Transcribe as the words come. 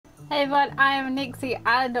Hey everyone, I am Nixie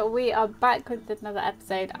and we are back with another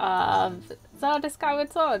episode of Zelda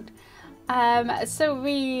Skyward Sword. So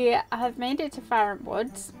we have made it to Farron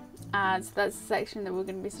Woods, and so that's the section that we're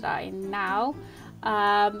going to be starting now.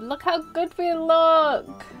 Look how good we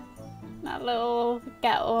look! That little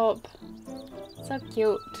get up. So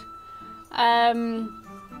cute.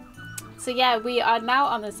 So yeah, we are now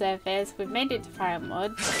on the surface. We've made it to Farron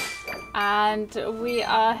Woods, and we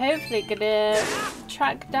are hopefully gonna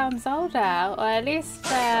track down Zelda, or at least,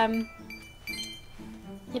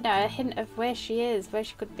 you know, a hint of where she is, where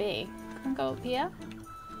she could be. Can we go up here?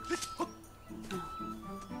 Oh.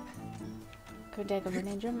 Can we take a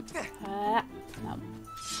running jump? No.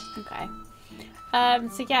 Okay.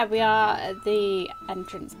 So yeah, we are at the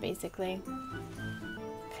entrance, basically.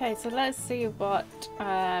 Okay, so let's see what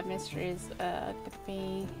mysteries are gonna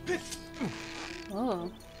be. Oh.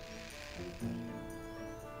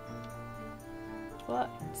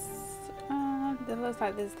 What's it looks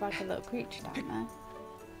like there's like a little creature down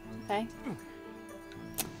there. Okay.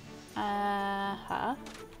 Huh?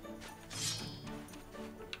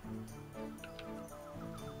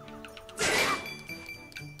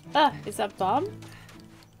 Oh, is that a bomb?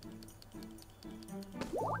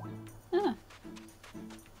 Oh.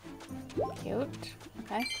 Cute.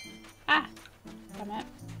 Okay. Ah! Damn it.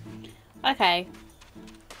 Okay.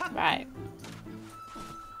 Right.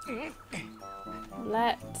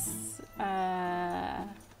 Let's okay.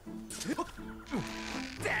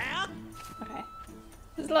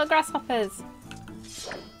 There's little grasshoppers.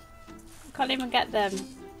 Can't even get them.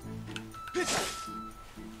 There's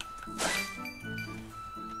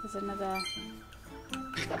another.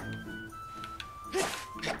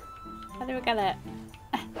 How do we get it?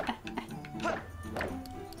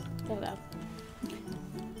 There we go.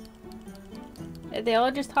 Are they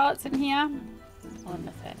all just hearts in here? Or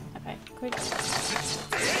nothing? Okay, good.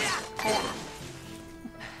 Okay.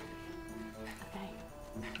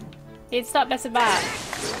 You'd stop messing back.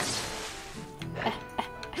 There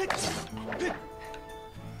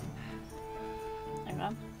we go.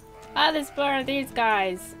 Ah, there's more of these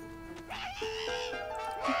guys.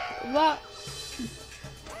 What?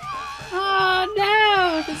 Oh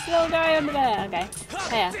no! There's a little guy under there. Okay.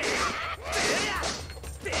 Here.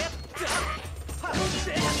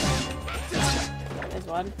 There's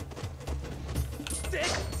one. There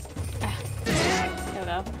we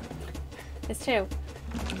go. There's two.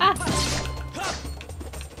 Ah!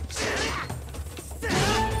 There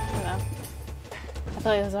we go. I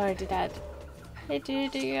thought he was already dead. Hey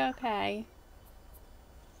dude, are you okay?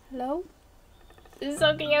 Hello? This is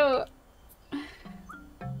so cute!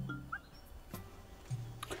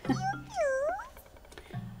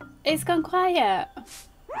 It's gone quiet.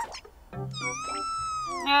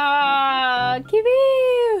 Ah,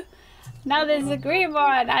 Kikwi! Now there's a green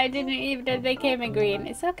one. I didn't even know they came in green.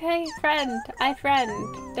 It's okay, friend.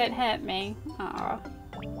 Friend. Don't hurt me. Aw.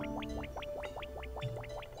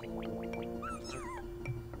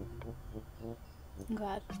 I'm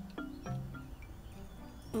glad.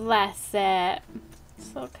 Bless it.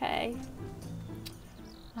 It's okay.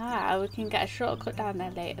 Ah, we can get a shortcut down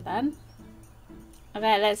there later then.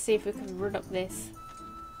 Okay, let's see if we can run up this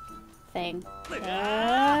thing.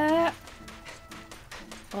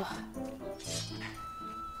 Oh.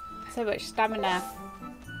 So much stamina.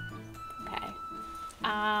 Okay.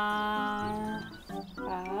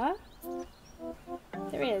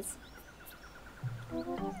 There he is.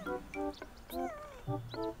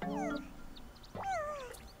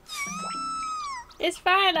 It's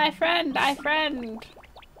fine, I friend. Okay,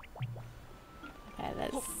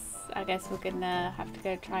 let's. I guess we're gonna have to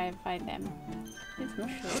go try and find him. These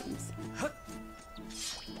mushrooms.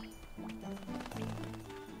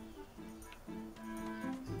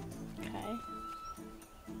 Okay.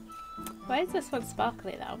 Why is this one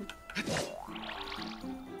sparkly though?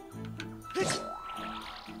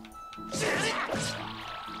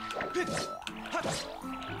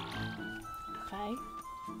 Okay.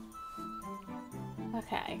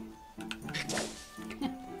 Okay.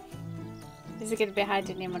 Is he gonna be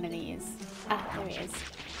hiding in one of these? Ah, there he is.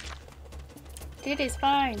 Dude, he's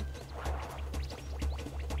fine.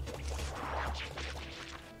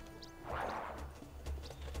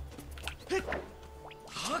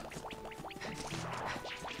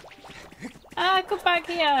 Ah, go back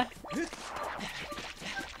here.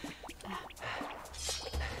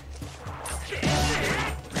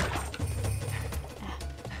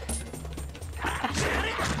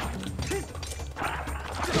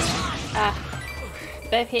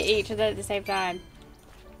 Both hit each other at the same time.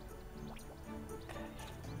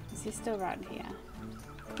 Is he still around here?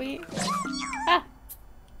 Ah!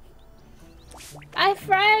 I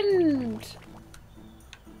friend!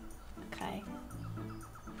 Okay.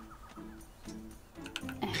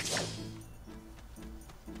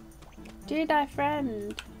 Dude, I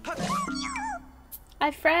friend.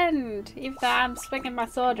 I friend! Even though I'm swinging my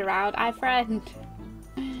sword around, I friend.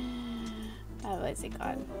 Oh, where's he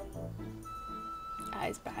gone? Oh,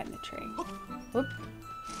 he's behind the tree. Whoop.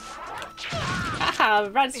 Ah,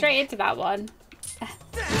 ran straight into that one.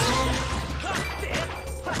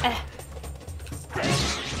 Okay.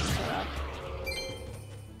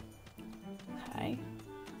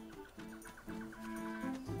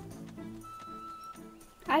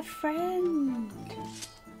 I friend.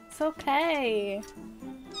 It's okay.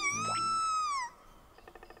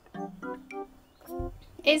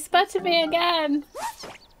 It spotted me again.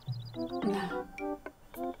 No.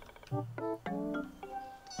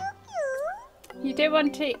 You don't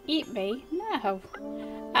want to eat me? No.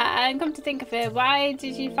 And come to think of it, why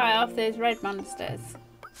did you fight off those red monsters?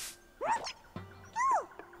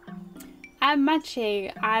 I'm Machi.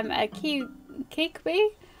 I'm a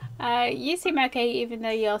Kikwi. You seem okay even though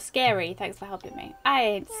you're scary. Thanks for helping me. I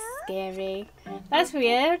ain't scary. That's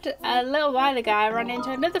weird. A little while ago I ran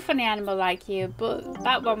into another funny animal like you, but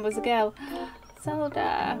that one was a girl.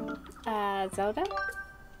 Zelda. Zelda?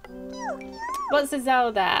 What's a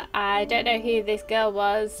Zelda? I don't know who this girl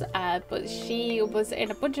was, but she was in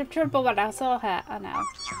a bunch of trouble when I saw her. Oh no.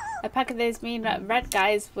 A pack of those mean red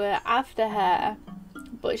guys were after her,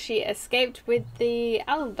 but she escaped with the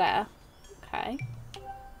elder. Okay.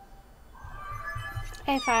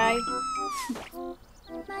 Hey, Fi.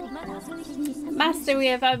 Master, we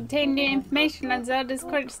have obtained new information on Zelda's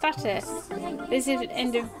current status. This is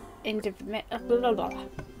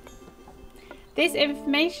This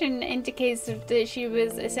information indicates that she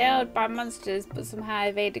was assailed by monsters but somehow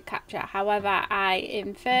evaded capture. However, I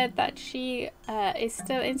inferred that she is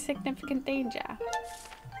still in significant danger.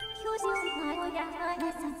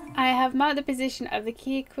 I have marked the position of the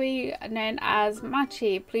Kikwi known as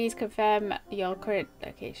Machi. Please confirm your current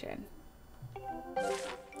location.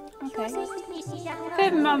 Okay.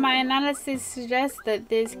 Furthermore, my analysis suggests that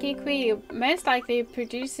this Kikwi most likely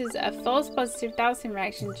produces a false positive dowsing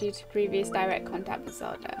reaction due to previous direct contact with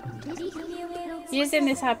Zelda. Using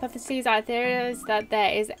this hypothesis, I theorize that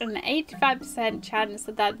there is an 85% chance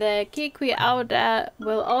that the Kikwi Elder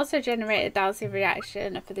will also generate a dowsing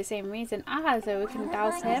reaction for the same reason. So we can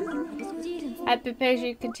douse him. I propose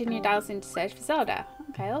you continue dowsing to search for Zelda.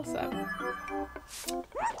 Okay, awesome.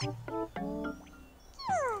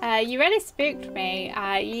 You really spooked me.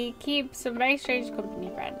 You keep some very strange company,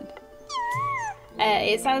 friend.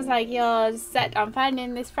 It sounds like you're set on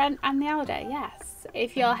finding this friend and the elder. Yes.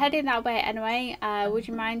 If you're heading that way anyway, would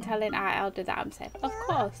you mind telling our elder that I'm safe? Of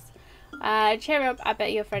course. Cheer up. I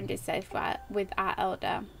bet your friend is safe with our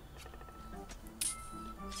elder.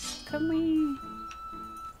 Can we...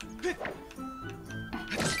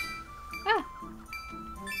 Ah.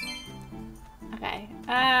 Okay.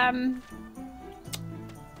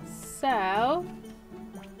 So,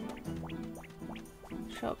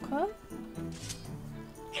 shortcut.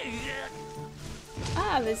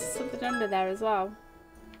 Ah, there's something under there as well.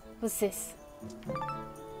 What's this?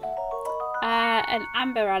 An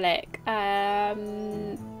amber relic.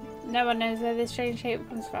 No one knows where this strange shape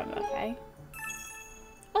comes from. Okay.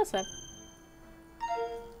 Awesome.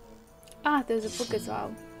 Ah, there's a book as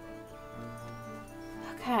well.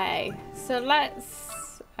 Okay, so let's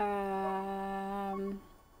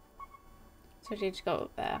so I need to go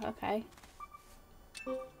up there, okay.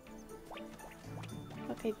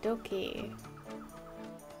 Okay, dokie.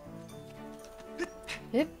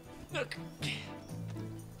 Yep.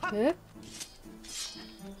 Yep.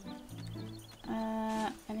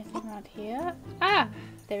 Anything around here? Ah,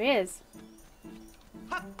 there is.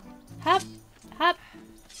 Hop, hop.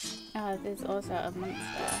 Oh, there's also a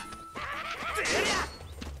monster.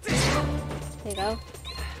 There you go.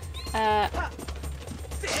 There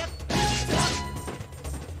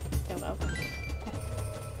we go.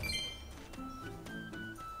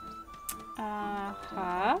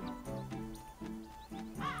 Uh-huh.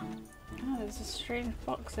 Oh, there's a strange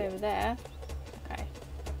box over there. Okay.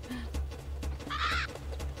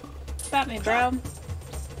 Stop me, bro.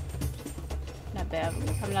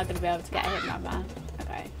 I'm not gonna be able to get hit, my man.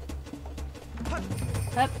 Okay.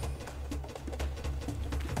 Up.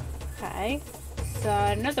 Okay. So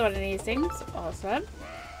another one of these things. Awesome.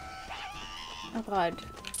 Oh god.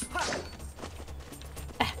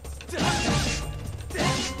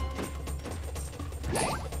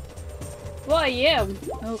 What are you?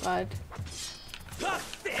 Oh god.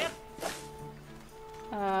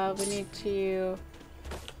 We need to...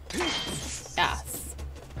 Yes.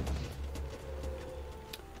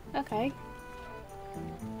 Okay.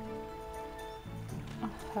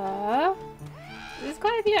 There's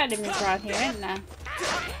quite a few enemies around here, isn't there?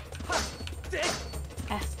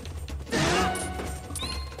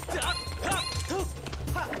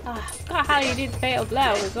 I forgot how you did fatal blow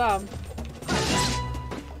as well.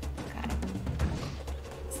 Okay.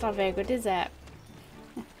 It's not very good, is it?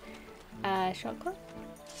 Shotgun.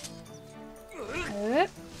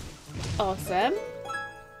 Awesome.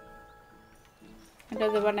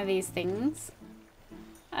 Another one of these things.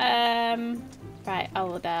 Right,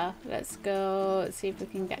 older. Let's go see if we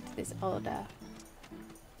can get to this older.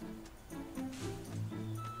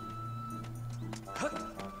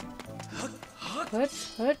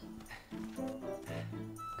 Hood.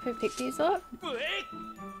 Can we pick these up?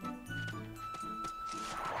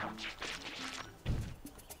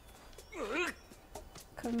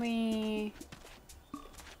 Can we...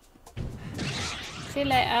 See you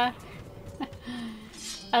later.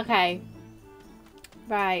 Okay.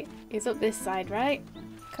 Right, he's up this side, right?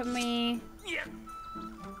 Can we...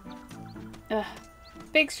 Ugh.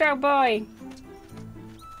 Big strong boy!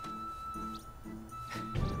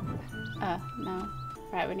 Oh, no.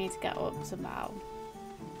 Right, we need to get up somehow.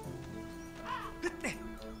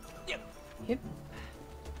 Yep.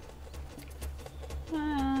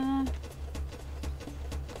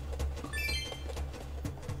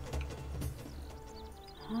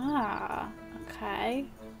 Okay.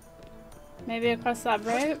 Maybe across that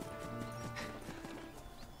rope?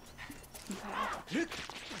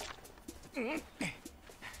 Okay.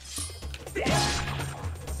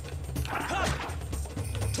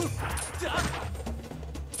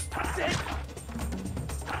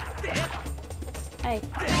 Hey.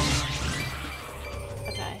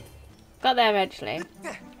 Okay. Got there eventually.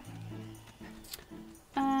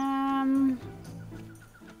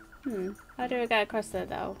 How do we get across there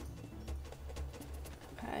though?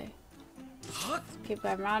 Okay. Let's keep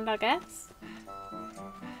going around, I guess.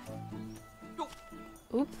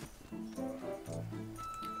 Oop.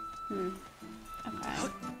 Okay.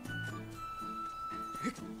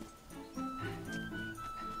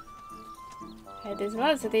 Okay, there's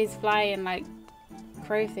lots of these flying like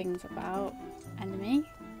crow things about. Enemy.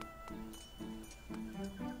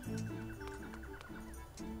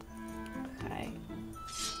 Okay.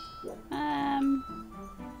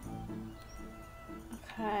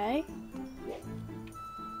 Okay.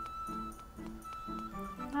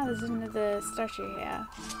 Oh, there's another statue here.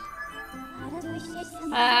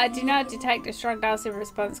 I do not detect a strong dowsing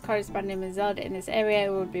response corresponding with Zelda in this area.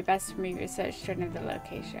 It would be best for me to research to another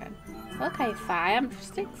location. Okay, fine. I'm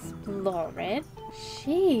just exploring.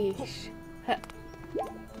 Sheesh. Huh.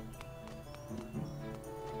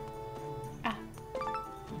 Ah.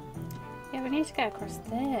 Yeah, we need to get across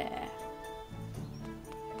there.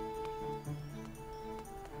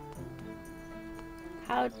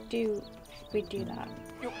 How do we do that?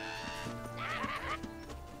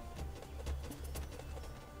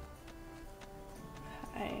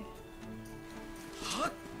 Okay.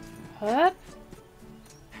 Hup.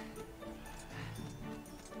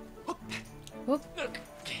 Whoop.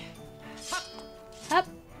 Up.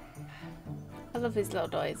 I love these little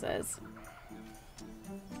noises.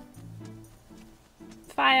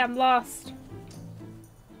 Fine, I'm lost.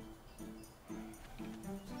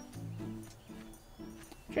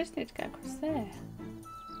 Just need to go across there.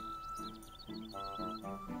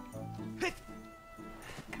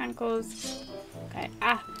 Cankles. Okay.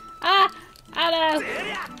 Ah! Ah! Hello!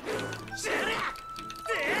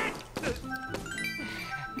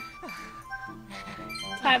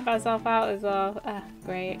 Type myself out as well. Ah,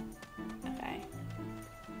 great. Okay.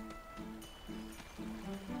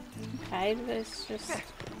 Okay, let's just...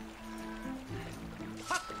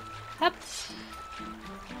 Up!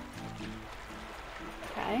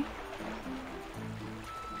 Okay.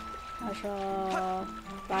 Not sure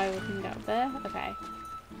why we can get up there. Okay.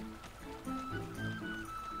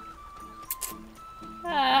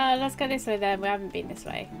 Let's go this way then. We haven't been this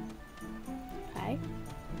way. Okay.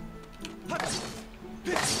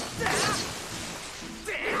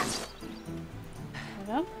 Hold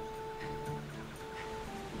on.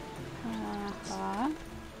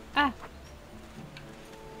 Ah!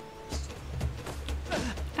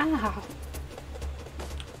 Ow!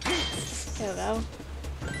 There we go.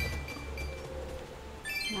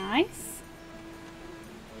 Nice.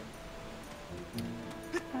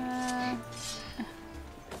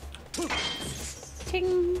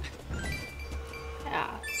 Ting.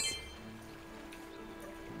 Yes.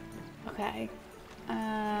 Okay.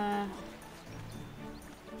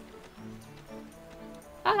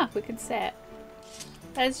 We can sit.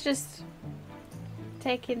 Let's just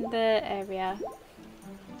take in the area.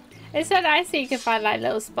 It's so nice that you can find like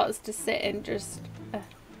little spots to sit and just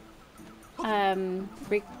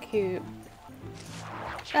recoup.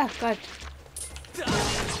 Oh god.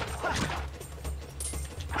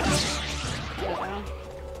 There we go.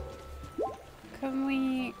 Can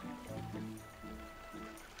we?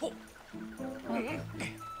 Oh.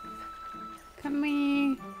 Can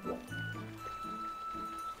we?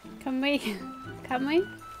 Can we? Can we?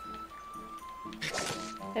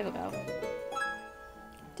 There we go.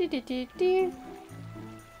 Do do do do.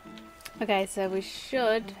 Okay, so we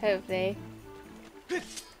should hopefully.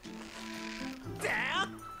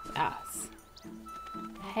 Yes.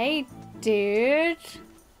 Hey, dude.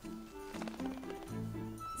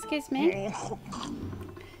 Excuse me.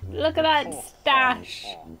 Look at that stash.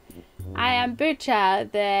 I am Butcher,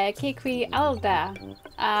 the Kikwi elder.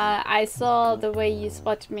 I saw the way you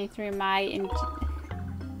spotted me through my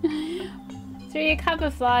through your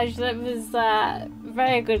camouflage. That was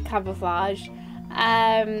very good camouflage.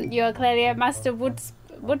 You are clearly a master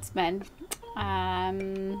woodsman.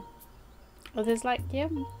 Others like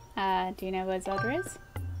you? Do you know where Zelda is?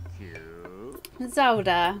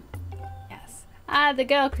 Zelda. Yes. The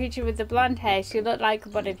girl creature with the blonde hair. She looked like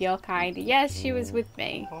one of your kind. Yes, she was with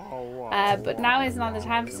me. But now is not the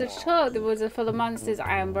time for such talk. The woods are full of monsters.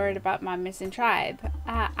 I am worried about my missing tribe.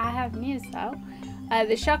 I have news though.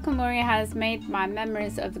 The shock and worry has made my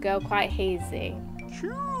memories of the girl quite hazy.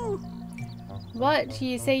 What?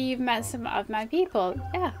 You say you've met some of my people?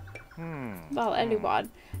 Yeah. Well, only one.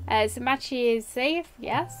 Samachi is safe,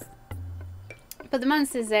 yes. But the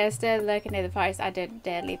monsters there are still lurking near the forest. I don't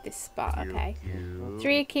dare leave this spot, okay.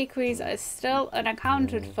 3 Kikwis are still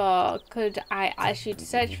unaccounted for. Could I ask you to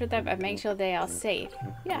search for them and make sure they are safe?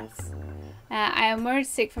 Yes. I am worried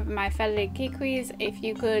sick for my fellow Kikwis. If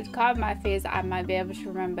you could calm my fears, I might be able to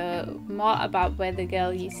remember more about where the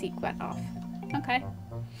girl you seek went off. Okay.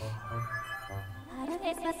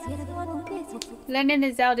 Learning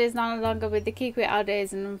that Zelda is no longer with the Kikwi elder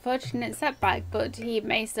is an unfortunate setback, but he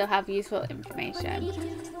may still have useful information.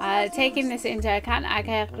 Taking this into account, I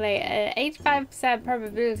calculate an 85%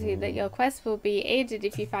 probability that your quest will be aided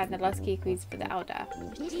if you find the lost Kikwis for the elder.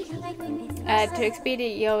 To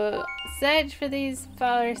expedite your search for these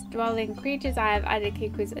forest-dwelling creatures, I have added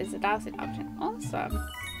Kikwis as a dowsing option. Awesome.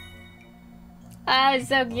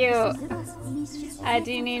 So cute.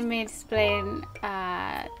 Do you need me to explain?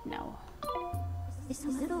 No.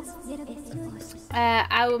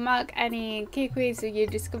 I will mark any Kikwis you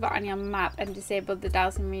discover on your map and disable the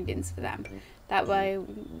dowsing readings for them. That way,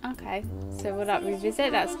 okay. So we'll not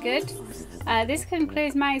revisit, that's good. This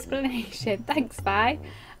concludes my explanation. Thanks, bye.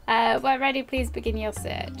 When ready, please begin your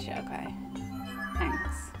search. Okay.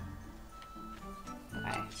 Thanks.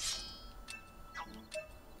 Okay.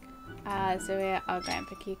 So we are going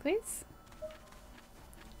for Kikwis.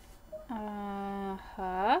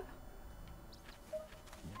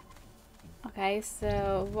 Okay,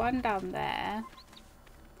 so one down there,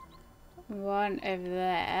 one over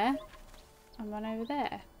there, and one over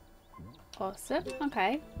there. Awesome.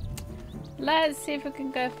 Okay. Let's see if we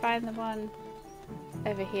can go find the one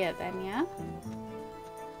over here then, yeah?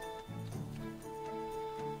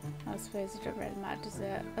 I suppose it don't really matter, does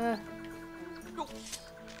it?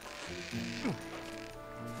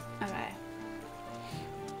 Okay.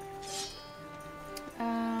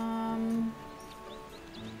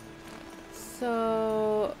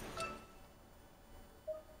 So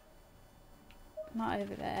not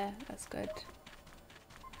over there, that's good.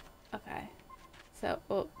 Okay. So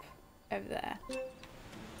up over there.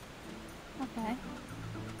 Okay.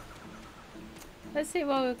 Let's see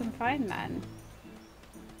what we can find then.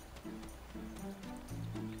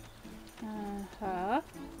 Ah.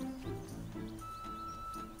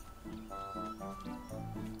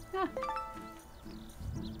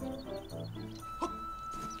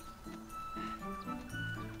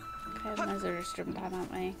 Okay, might as well just jump down,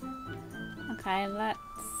 aren't we? Okay, let's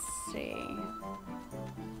see.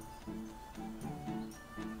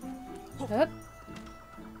 Up.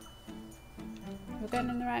 We're going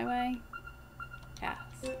in the right way? Yes.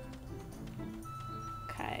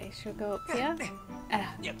 Okay, should we go up here?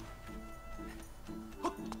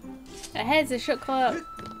 Here's a shortcut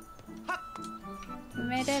we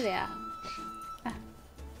made earlier.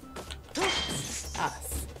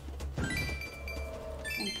 Us.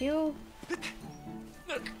 Thank you.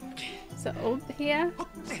 So up here.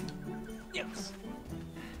 Yes.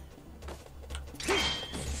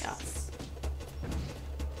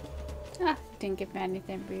 Didn't give me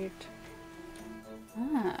anything rude.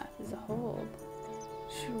 There's a hole.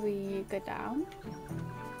 Should we go down?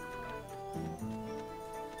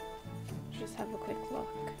 Just have a quick look.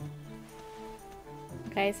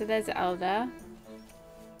 Okay, so there's the elder.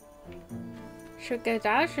 Should we go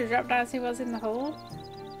down? Should we drop down and see what's in the hole?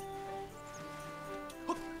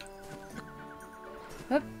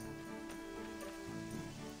 Whoop.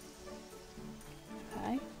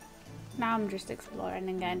 Okay. Now I'm just exploring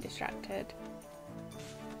and getting distracted.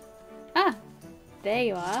 Ah! There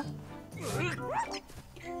you are.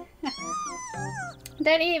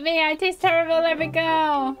 Don't eat me! I taste terrible! There we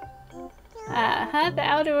go! The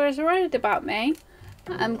elder was worried about me.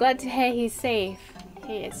 I'm glad to hear he's safe.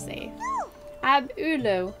 He is safe.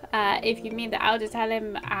 Ulu. If you mean the elder, tell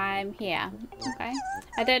him I'm here. Okay.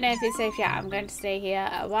 I don't know if he's safe yet. I'm going to stay here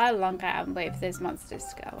a while longer and wait for those monsters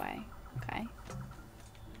to go away. Okay.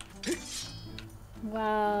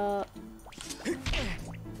 Well...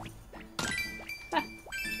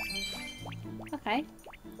 Okay.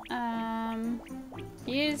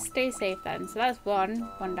 You stay safe then. So that's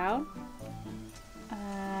one down.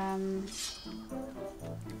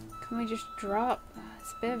 Can we just drop?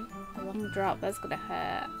 It's a bit of a long drop. That's gonna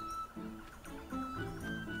hurt.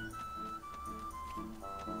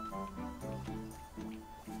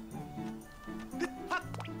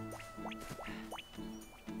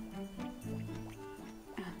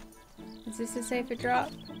 Is this a safer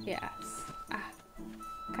drop? Yes.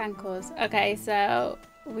 Can cause. Okay, so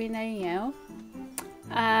we know you.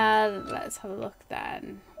 Let's have a look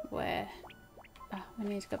then. Where? Oh, we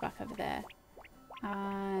need to go back over there.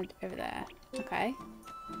 And over there. Okay.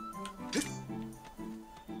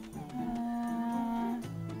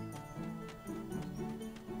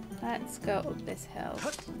 Let's go up this hill.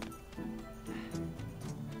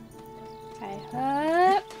 Okay,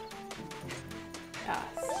 up.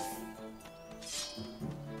 Yes.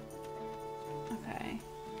 Okay.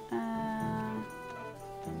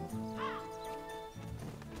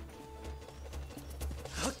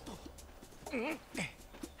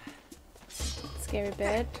 Scary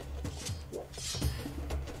bird.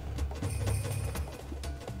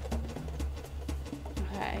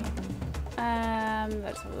 Okay.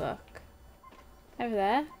 Let's have a look. Over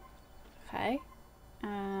there. Okay.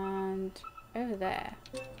 And over there.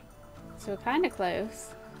 So we're kind of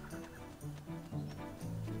close.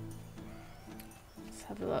 Let's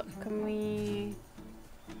have a look. Can we...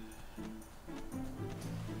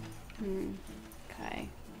 Okay.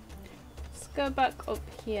 Let's go back up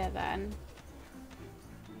here then.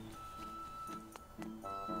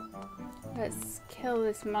 Let's kill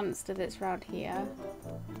this monster that's around here.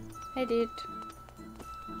 Hey, dude.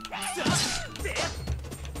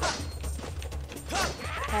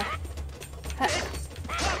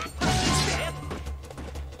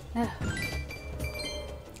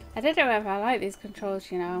 I don't know if I like these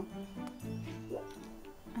controls, you know.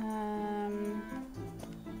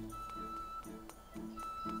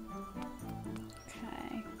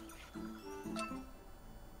 Okay.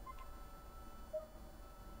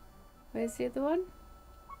 Where's the other one?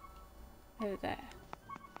 Over there.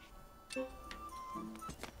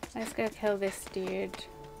 Let's go kill this dude.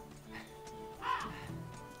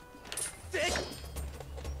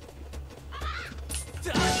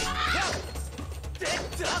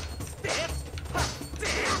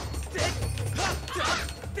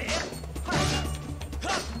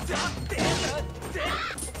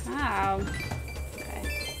 Ow. Okay.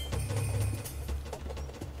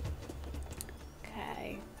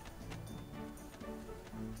 Okay.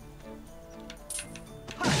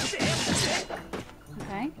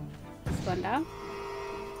 Okay. It's gone down.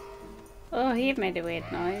 Oh, he made a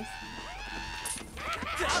weird noise.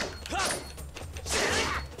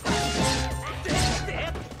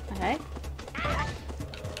 Okay.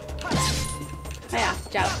 Oh yeah,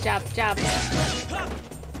 jab, jab, jab.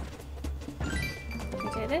 Can we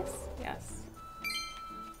take this? Yes.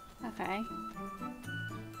 Okay.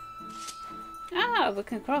 Oh, we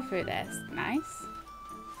can crawl through this. Nice.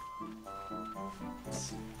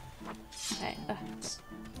 Okay.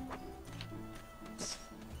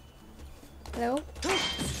 Hello?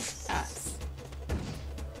 Yes.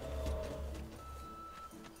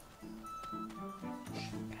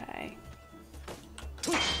 Okay.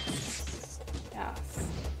 Yes.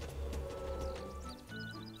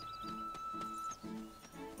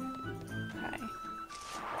 Okay.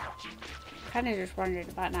 Kind of just wondering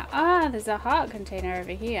about now. Ah, there's a heart container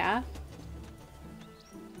over here.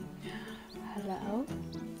 Hello?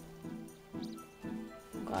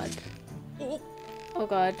 God. Oh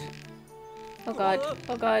God. Oh God.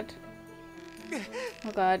 Oh God.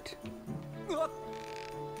 Oh God.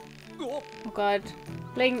 Oh God.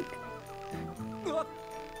 Blink.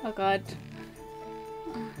 Oh God.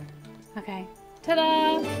 Okay.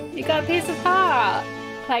 Ta-da! You got a piece of heart!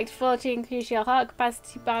 Collect 40, increase your heart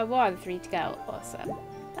capacity by 1. 3 to go. Awesome.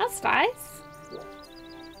 That's nice.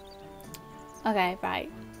 Okay, right.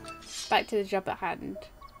 Back to the job at hand.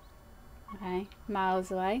 Okay,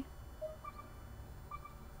 miles away.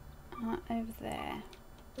 Over there.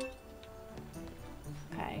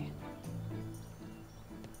 Okay.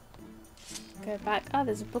 Go back. Oh,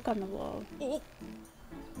 there's a book on the wall.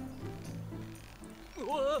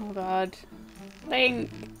 Oh god. Link!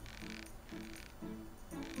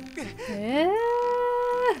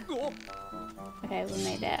 Okay, we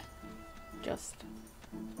made it. Just.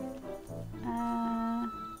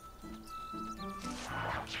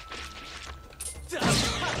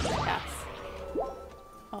 Yes.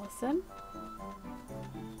 Awesome.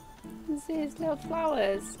 Let's see these little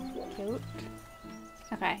flowers. Cute.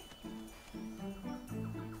 Okay.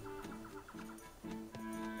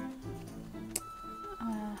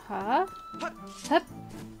 Hup.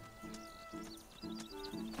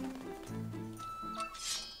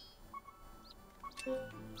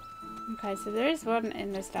 Okay, so there is one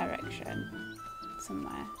in this direction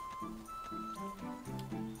somewhere.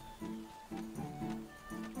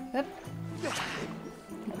 Hup.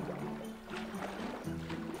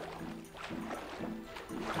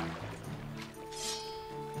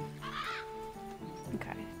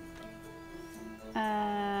 Okay.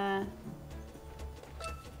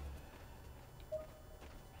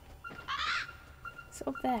 It's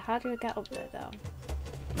up there. How do I get up there though?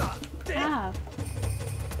 Ah,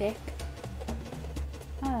 dick.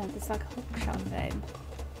 Oh, there's like a hook shot thing.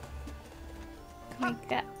 Can we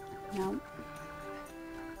get? No.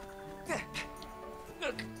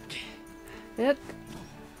 Look.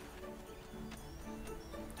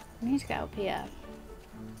 I need to get up here.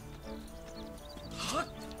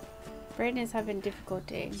 Brain is having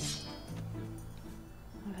difficulty.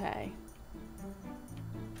 Okay.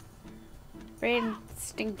 Brain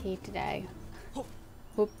stinky today.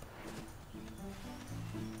 Whoop.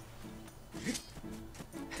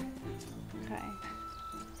 Okay.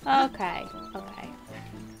 Okay. Okay.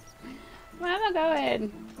 Where am I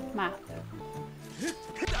going? Map.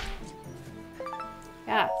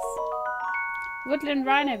 Yes. Woodland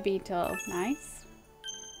rhino beetle. Nice.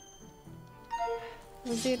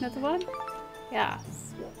 Was there another one?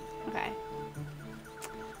 Yes. Okay.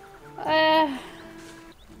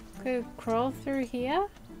 Could we crawl through here?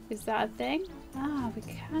 Is that a thing? Ah, we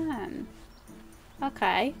can.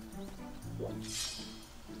 Okay.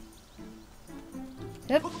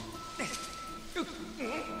 Yep.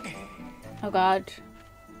 Oh god.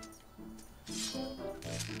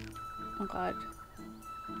 Oh god.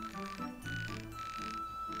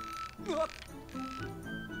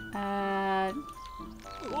 Ah.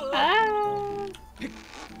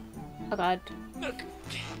 Oh god.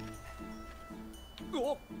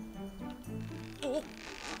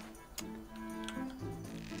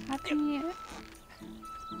 How can you...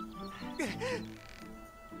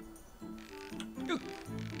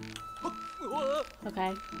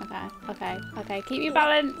 Okay, okay, okay, okay. Keep your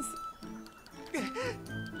balance.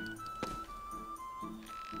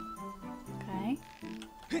 Okay.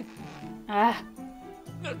 Ah.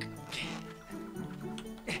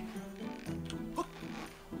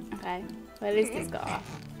 Okay. Where is this go?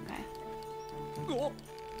 Okay.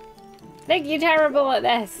 Think you're terrible at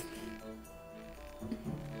this.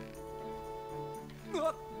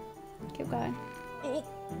 Keep going.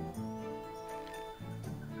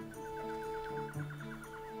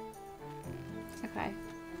 Okay.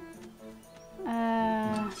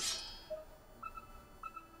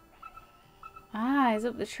 He's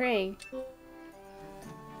up the tree.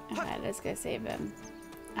 Okay, let's go save him.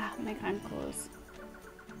 Ah, my ankles.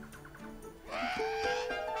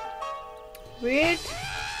 Rude.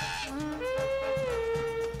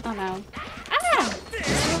 Oh no. Ah!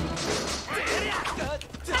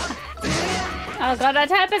 Oh god, I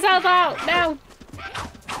tapped myself out! No!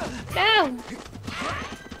 No!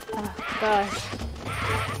 Oh gosh.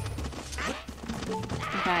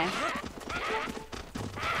 Okay.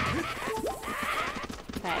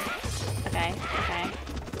 Okay. Okay. Okay.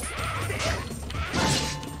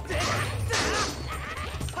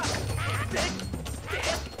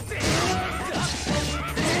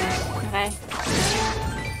 Okay.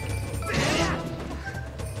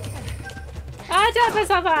 I tapped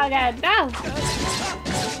myself out again! No!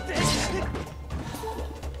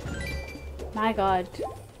 My god.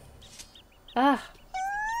 Ugh.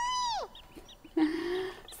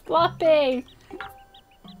 Sloppy!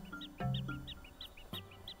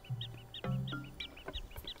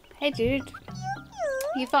 Hey dude.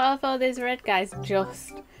 You fought off all these red guys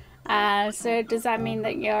just. So does that mean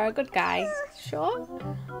that you're a good guy? Sure.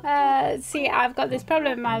 See, I've got this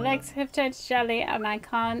problem. My legs have turned to jelly and I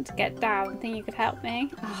can't get down. Think you could help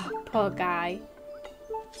me? Oh, poor guy.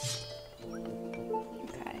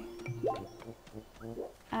 Okay.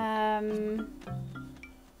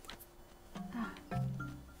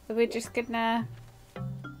 We're just gonna...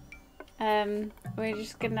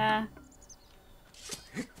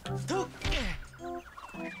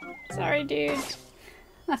 Sorry, dude.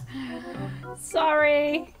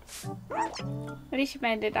 Sorry. At least you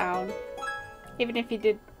made it down. Even if you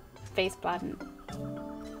did face plant.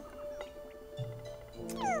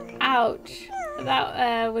 Ouch.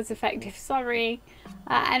 That was effective. Sorry.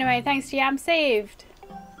 Anyway, thanks to you, I'm saved.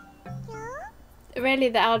 Really,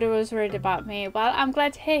 the elder was worried about me. Well, I'm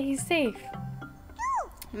glad to hear he's safe.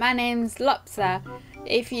 My name's Lopsa.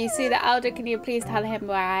 If you see the elder, can you please tell him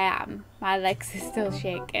where I am? My legs are still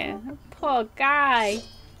shaking. Poor guy.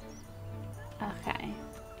 Okay.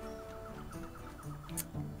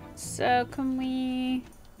 So, can we...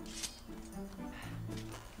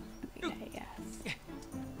 Okay, yes.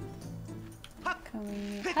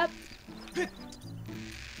 Can we... Up.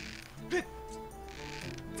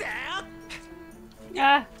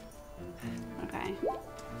 Ah. Okay.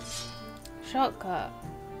 Shortcut.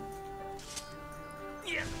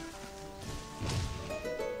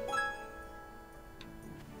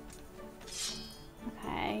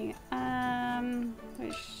 Okay.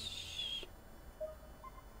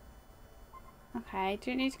 Okay.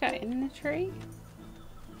 Do you need to go in the tree?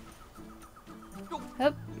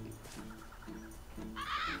 Up.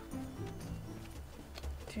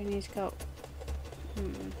 Do you need to go?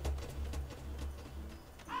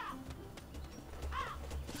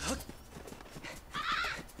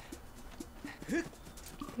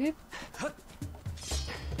 Oop.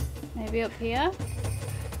 Maybe up here?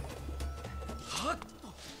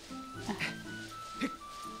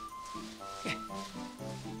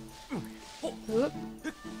 Oop.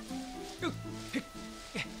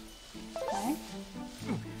 Okay.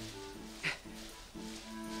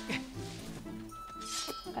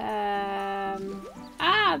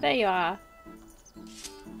 Ah, there you are.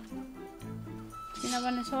 Do you not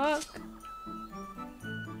want to talk?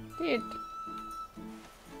 Dude.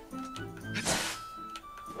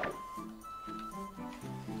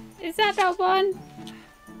 Is that that one?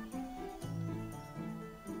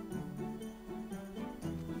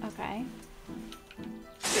 Okay.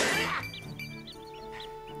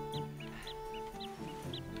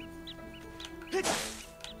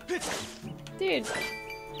 Dude.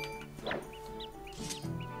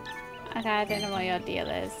 Okay, I don't know what your deal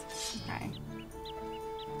is. Okay.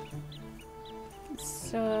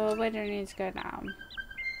 So, where do I need to go now?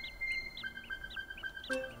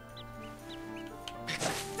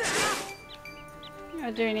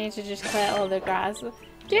 Or do we need to just clear all the grass?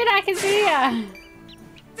 Dude, I can see ya!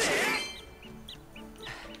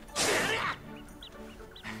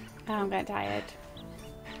 Oh, I'm getting tired.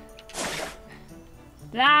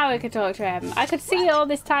 Now we can talk to him. I could see you all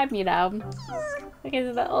this time, you know. Look at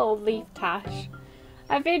the little leaf tash.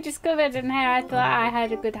 I've been discovered and here I thought I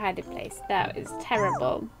had a good hiding place. That was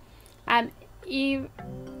terrible.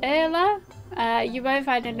 Erla, you won't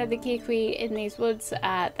find another Kikwi in these woods.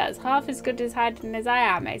 That's half as good as hiding as I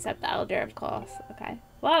am, except the elder, of course. Okay.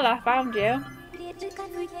 Well, I found you.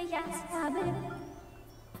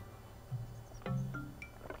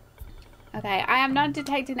 Okay, I am not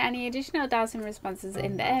detecting any additional dowsing responses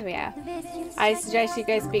in the area. I suggest you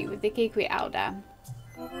go speak with the Kikwi elder.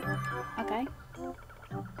 Okay.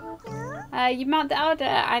 You met the elder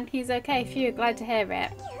and he's okay. Phew, glad to hear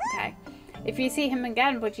it. Okay. If you see him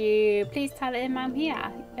again, would you please tell him I'm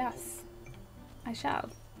here? Yes, I shall.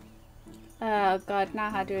 Oh god, now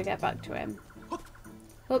how do we get back to him?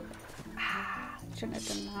 Whoop. Ah, shouldn't have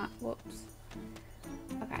done that. Whoops.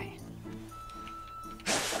 Okay.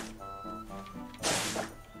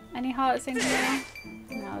 Any hearts in here?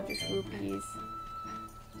 No, just rupees.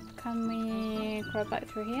 Can we crawl back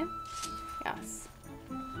through here? Yes.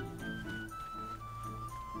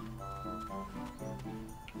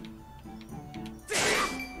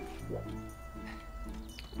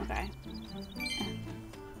 Okay.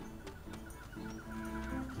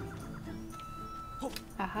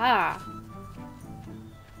 Aha!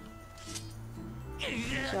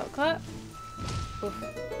 Shortcut. Oof.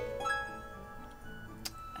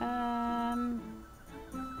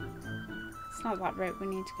 It's not that route we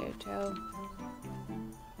need to go to.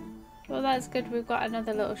 Well, that's good. We've got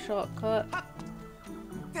another little shortcut.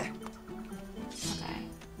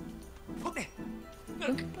 Okay.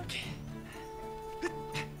 Oop.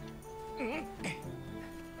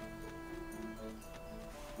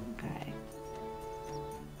 Okay.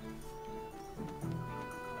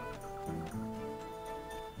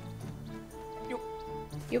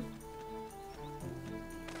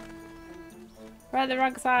 We're at the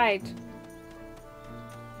wrong side.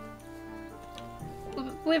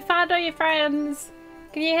 We've found all your friends.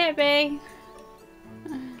 Can you hear me?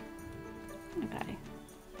 Okay.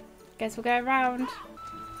 Guess we'll go around.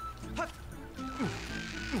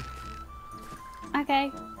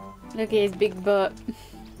 Okay. Look at his big butt.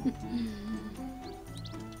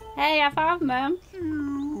 Hey, I found them.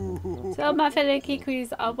 So my fellow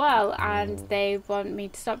Kikwis are well and they want me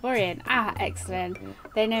to stop worrying. Ah, excellent.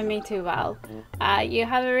 They know me too well. You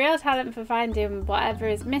have a real talent for finding whatever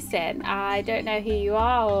is missing. I don't know who you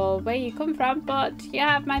are or where you come from, but you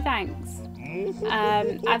have my thanks.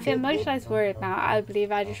 I feel much less worried now. I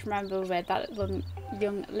believe I just remember where that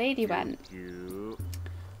young lady went.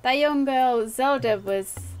 That young girl, Zelda,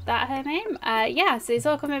 was that her name? Yes, it's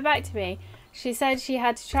all coming back to me. She said she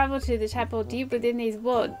had to travel to the temple deep within these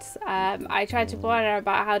woods. I tried to warn her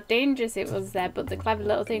about how dangerous it was there, but the clever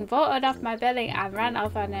little thing vaulted off my belly and ran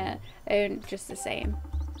off on her own just the same.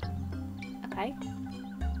 Okay.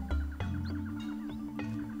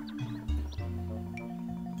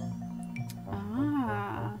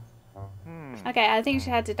 Ah. Okay, I think she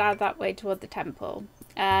had to dive that way toward the temple.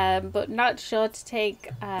 But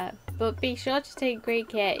be sure to take great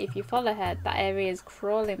care if you follow her. That area is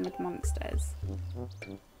crawling with monsters.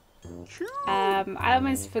 I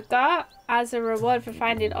almost forgot. As a reward for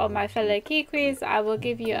finding all my fellow Kikwis, I will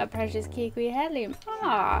give you a precious Kikwi heirloom.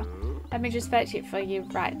 Ah, let me just fetch it for you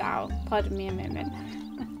right now. Pardon me a moment.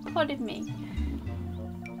 Pardon me.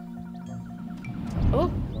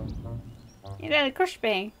 Oh, you nearly crushed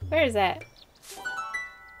me. Where is it?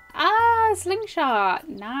 Ah, slingshot.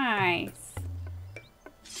 Nice.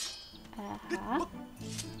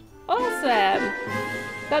 Awesome.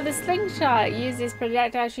 Got the slingshot. Use this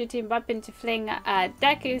projectile shooting weapon to fling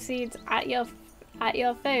Deku seeds at your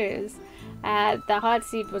foes. The hard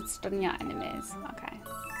seed would stun your enemies. Okay.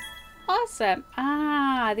 Awesome.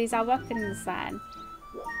 Ah, these are weapons then.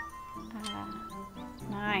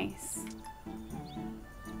 Nice.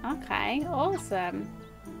 Okay. Awesome.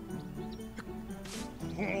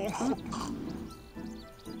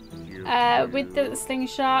 With the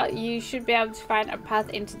slingshot, you should be able to find a path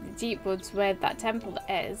into the deep woods where that temple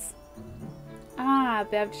is. Ah, I'll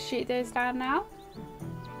be able to shoot those down now.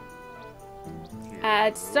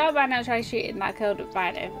 To start, why not try shooting that curled up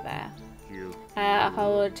vine over there?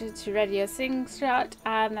 Hold to ready your slingshot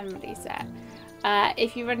and then release it.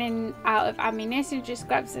 If you're running out of ammunition, just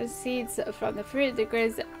grab some seeds from the fruit, the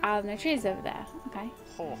grows and the trees over there. Okay.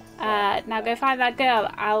 Now go find that girl.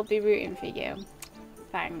 I'll be rooting for you.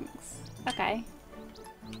 Thanks. Okay.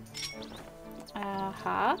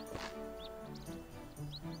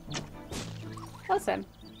 Awesome.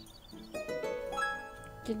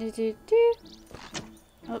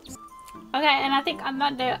 Oops. Okay, and I think on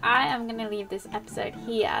that note, I am going to leave this episode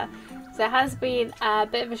here. So it has been a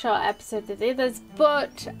bit of a short episode than the others,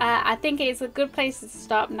 but I think it's a good place to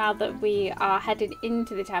stop now that we are headed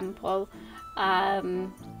into the temple. I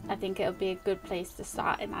think it'll be a good place to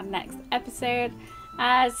start in our next episode.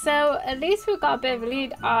 So at least we've got a bit of a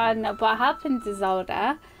lead on what happened to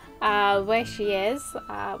Zelda, where she is,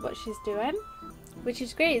 what she's doing, which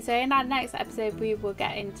is great. So in our next episode we will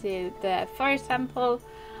get into the forest temple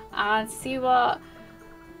and see what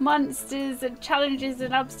monsters and challenges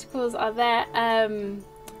and obstacles are there. I'm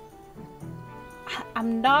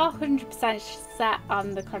not 100% set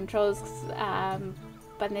on the controls.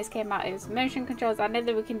 When this came out, it was motion controls. I know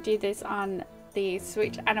that we can do this on the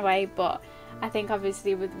Switch anyway, but I think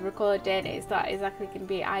obviously with recording it's not exactly going to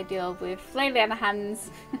be ideal with flailing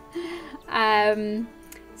hands.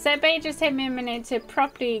 So it may just take me a minute to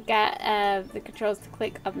properly get the controls to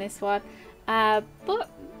click on this one, but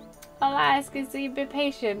all I ask is that you be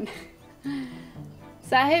patient.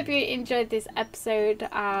 So I hope you enjoyed this episode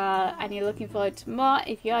and you're looking forward to more.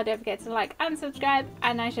 If you are, don't forget to like and subscribe,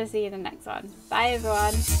 and I shall see you in the next one. Bye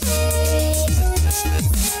everyone.